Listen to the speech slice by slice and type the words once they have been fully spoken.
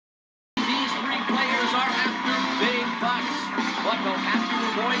players are after big bucks, but they'll have to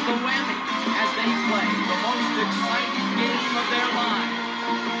avoid the whammy as they play the most exciting game of their lives.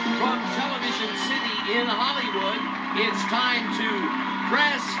 From Television City in Hollywood, it's time to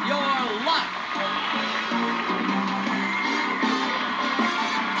press your luck.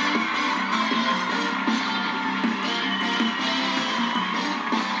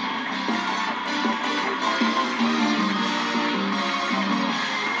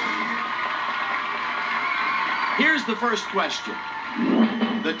 Here's the first question.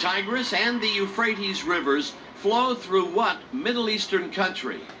 The Tigris and the Euphrates rivers flow through what Middle Eastern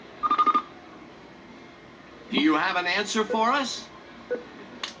country? Do you have an answer for us?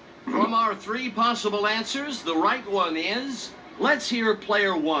 From our three possible answers, the right one is... Let's hear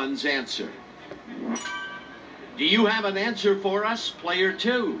player one's answer. Do you have an answer for us, player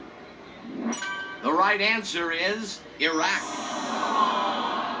two? The right answer is Iraq.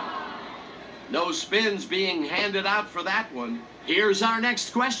 No spins being handed out for that one. Here's our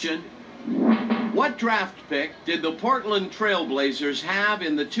next question. What draft pick did the Portland Trail Blazers have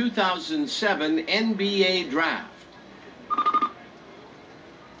in the 2007 NBA draft?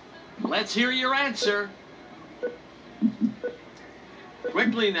 Let's hear your answer.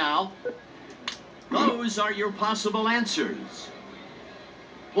 Quickly now. Those are your possible answers.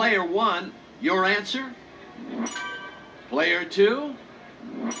 Player one, your answer? Player two?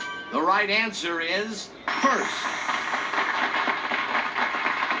 The right answer is first.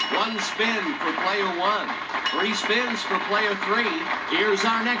 One spin for player one. 3 spins for player three. Here's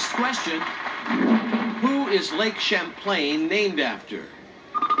our next question. Who is Lake Champlain named after?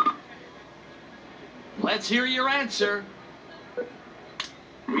 Let's hear your answer.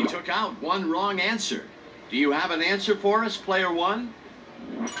 We took out one wrong answer. Do you have an answer for us, player one?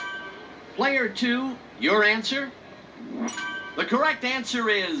 Player two, your answer? The correct answer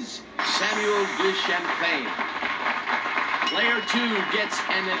is Samuel de Champlain. Player two gets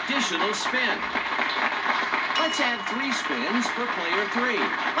an additional spin. Let's add 3 spins for player three.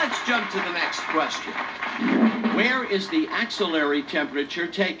 Let's jump to the next question. Where is the axillary temperature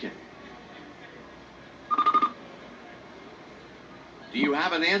taken? Do you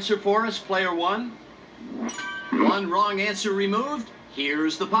have an answer for us, player one? One wrong answer removed.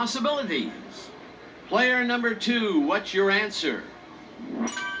 Here's the possibilities. Player number two, what's your answer?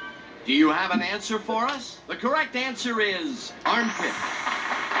 Do you have an answer for us? The correct answer is armpit.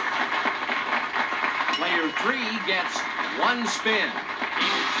 Player three gets 1 spin.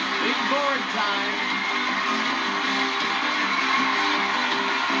 It's big board time.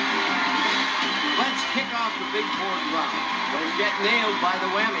 Let's kick off the big board round. Don't get nailed by the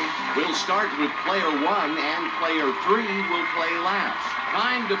whammy. We'll start with player one, and player three will play last.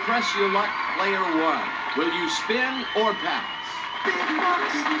 Time to press your luck, player one. Will you spin or pass? Big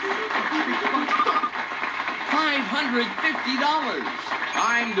bucks. Big bucks. $550.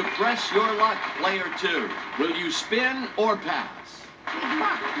 Time to press your luck, player two. Will you spin or pass? Big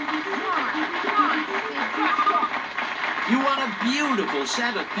bucks. One. Big bucks. You want a beautiful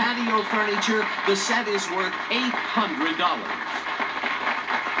set of patio furniture? The set is worth $800.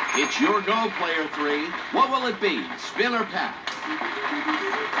 It's your go, player three. What will it be? Spin or pass?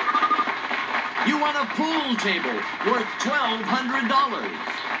 You want a pool table worth $1,200.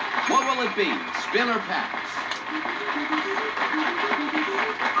 What will it be? Spin or pass?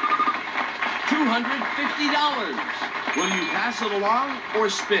 $250. Will you pass it along or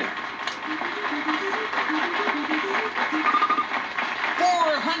spin?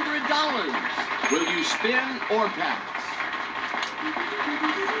 $400. Will you spin or pass?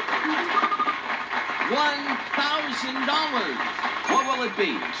 $1,000. What will it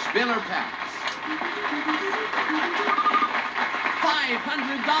be? Spin or pass?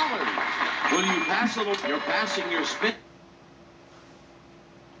 $500. Will you pass it? You're passing your spins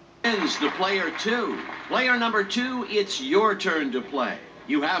to player two. Player number two, it's your turn to play.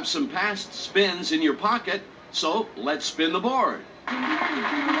 You have some past spins in your pocket, so let's spin the board. No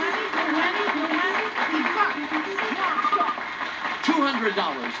whammy. Big bucks.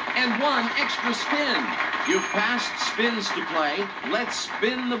 $200 and 1 extra spin. You've passed spins to play. Let's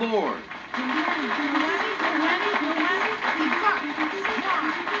spin the board. No whammy. Big bucks.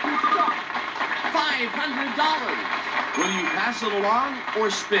 $500. Will you pass it along or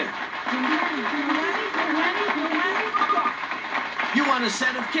spin? No whammy. You want a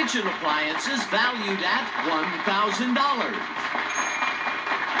set of kitchen appliances valued at $1,000.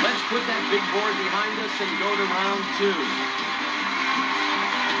 Let's put that big board behind us and go to round two.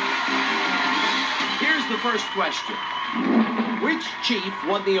 Here's the first question. Which chief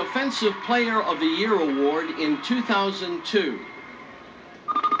won the Offensive Player of the Year award in 2002?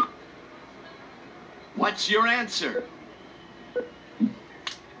 What's your answer?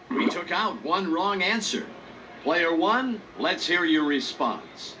 We took out one wrong answer. Player one, let's hear your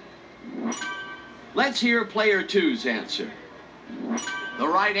response. Let's hear player two's answer. The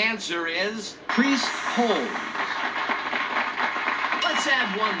right answer is Priest Holmes. Let's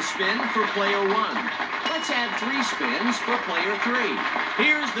add one spin for player one. Let's add 3 spins for player three.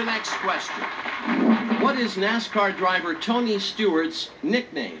 Here's the next question. What is NASCAR driver Tony Stewart's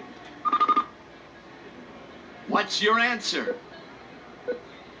nickname? What's your answer?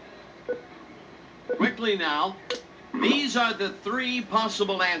 Quickly now. These are the 3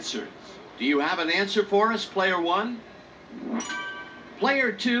 possible answers. Do you have an answer for us, player one?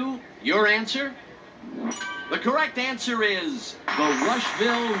 Player two, your answer? The correct answer is the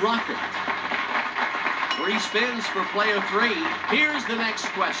Rushville Rocket. 3 spins for player three. Here's the next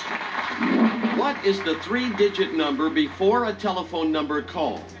question. What is the 3-digit number before a telephone number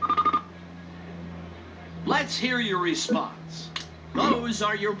call? Let's hear your response. Those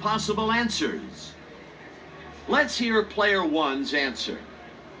are your possible answers. Let's hear player one's answer.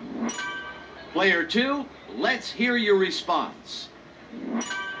 Player two, let's hear your response.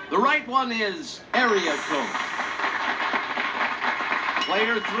 The right one is area code.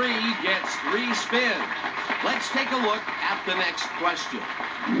 Player three gets 3 spins. Let's take a look at the next question.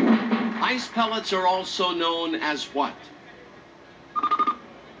 Ice pellets are also known as what?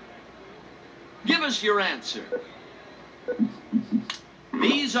 Give us your answer.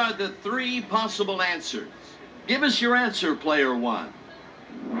 These are the 3 possible answers. Give us your answer, player one.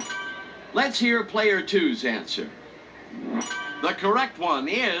 Let's hear player two's answer. The correct one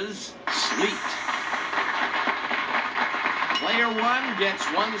is sleet. Player one gets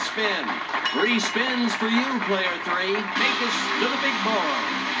 1 spin. 3 spins for you, player three. Take us to the big board.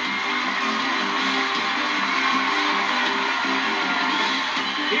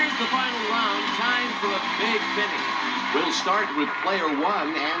 Here's the final round, time for a big finish. We'll start with player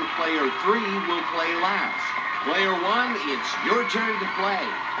one, and player three will play last. Player one, it's your turn to play.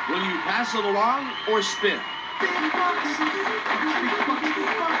 Will you pass it along or spin? Big bucks. Big bucks, big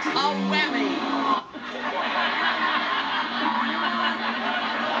bucks. A whammy!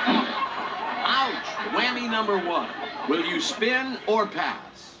 Ouch! Whammy number one. Will you spin or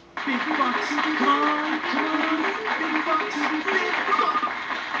pass? Big bucks. Come on, come on. Big bucks, big bucks.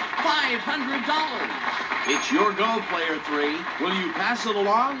 $500. It's your go, player three. Will you pass it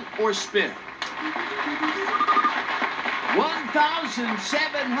along or spin?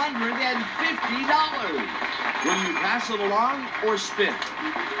 $1,750. Will you pass it along or spin?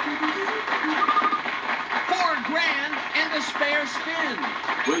 $4,000 and a spare spin.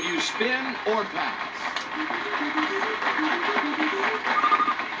 Will you spin or pass?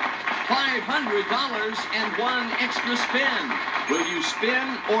 $500 and 1 extra spin. Will you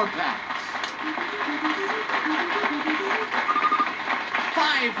spin or pass?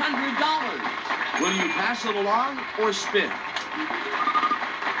 $500. Will you pass it along or spin?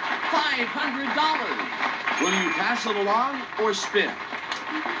 $500. Will you pass it along or spin?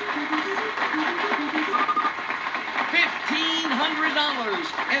 $1,500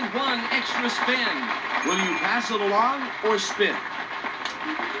 and 1 extra spin. Will you pass it along or spin?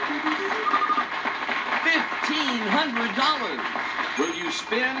 $1,500. Will you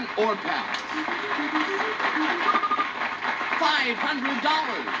spin or pass?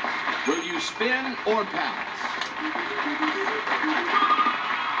 $500. Will you spin or pass?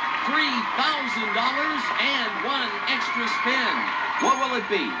 $3,000 and 1 extra spin. What will it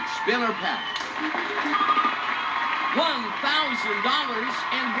be? Spin or pass? $1,000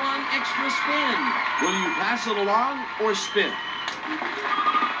 and 1 extra spin. Will you pass it along or spin?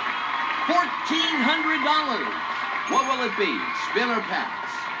 $1,400. What will it be? Spin or pass?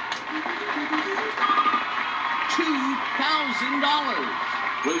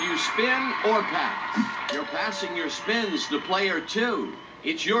 $2,000. Will you spin or pass? You're passing your spins to player two.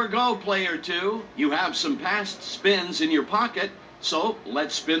 It's your go, player two. You have some past spins in your pocket, so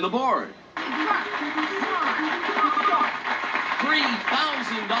let's spin the board. Big bucks. Come on, let's go.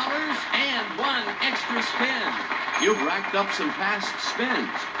 $3,000 and 1 extra spin. You've racked up some past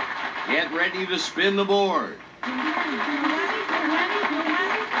spins. Get ready to spin the board. No whammy, no whammy, no whammy, no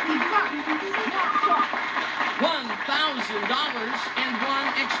whammy. Big bucks. Let's go. $1,000 and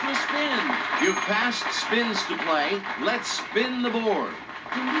 1 extra spin. You've passed spins to play. Let's spin the board.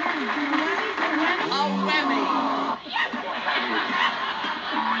 No whammy, no whammy, no whammy. A whammy.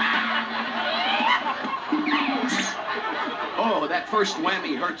 Oh, that first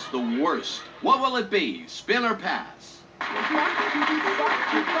whammy hurts the worst. What will it be? Spin or pass? Big bucks, big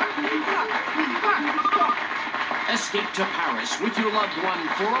bucks, big bucks, big bucks. Big bucks. Let's go. Escape to Paris with your loved one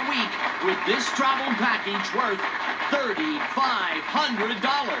for a week with this travel package worth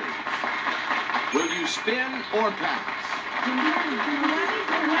 $3,500. Will you spin or pass?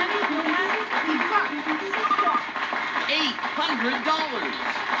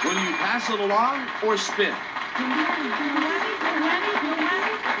 $800. Will you pass it along or spin?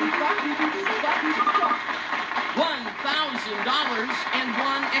 $1,000 and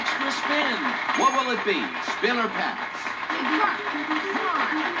one extra spin. What will it be? Spin or pass?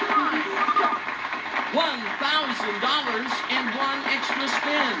 $1,000 and one extra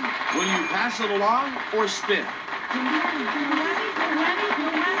spin. Will you pass it along or spin?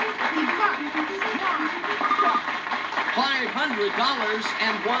 $500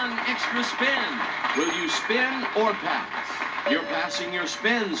 and one extra spin. Will you spin or pass? You're passing your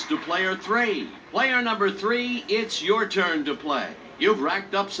spins to player 3. Player number 3, it's your turn to play. You've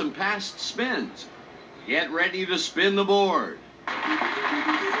racked up some past spins. Get ready to spin the board. $500.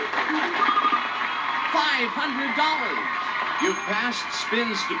 You've passed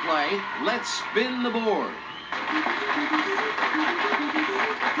spins to play. Let's spin the board.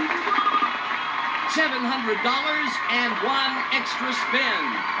 $700 and one extra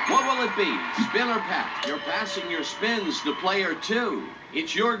spin. What will it be? Spin or pass? You're passing your spins to player 2.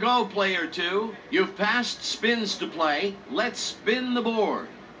 It's your go, player 2. You've passed spins to play. Let's spin the board.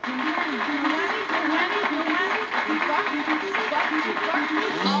 A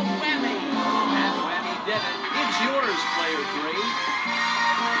whammy. That whammy did it. It's yours, player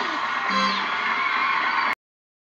 3.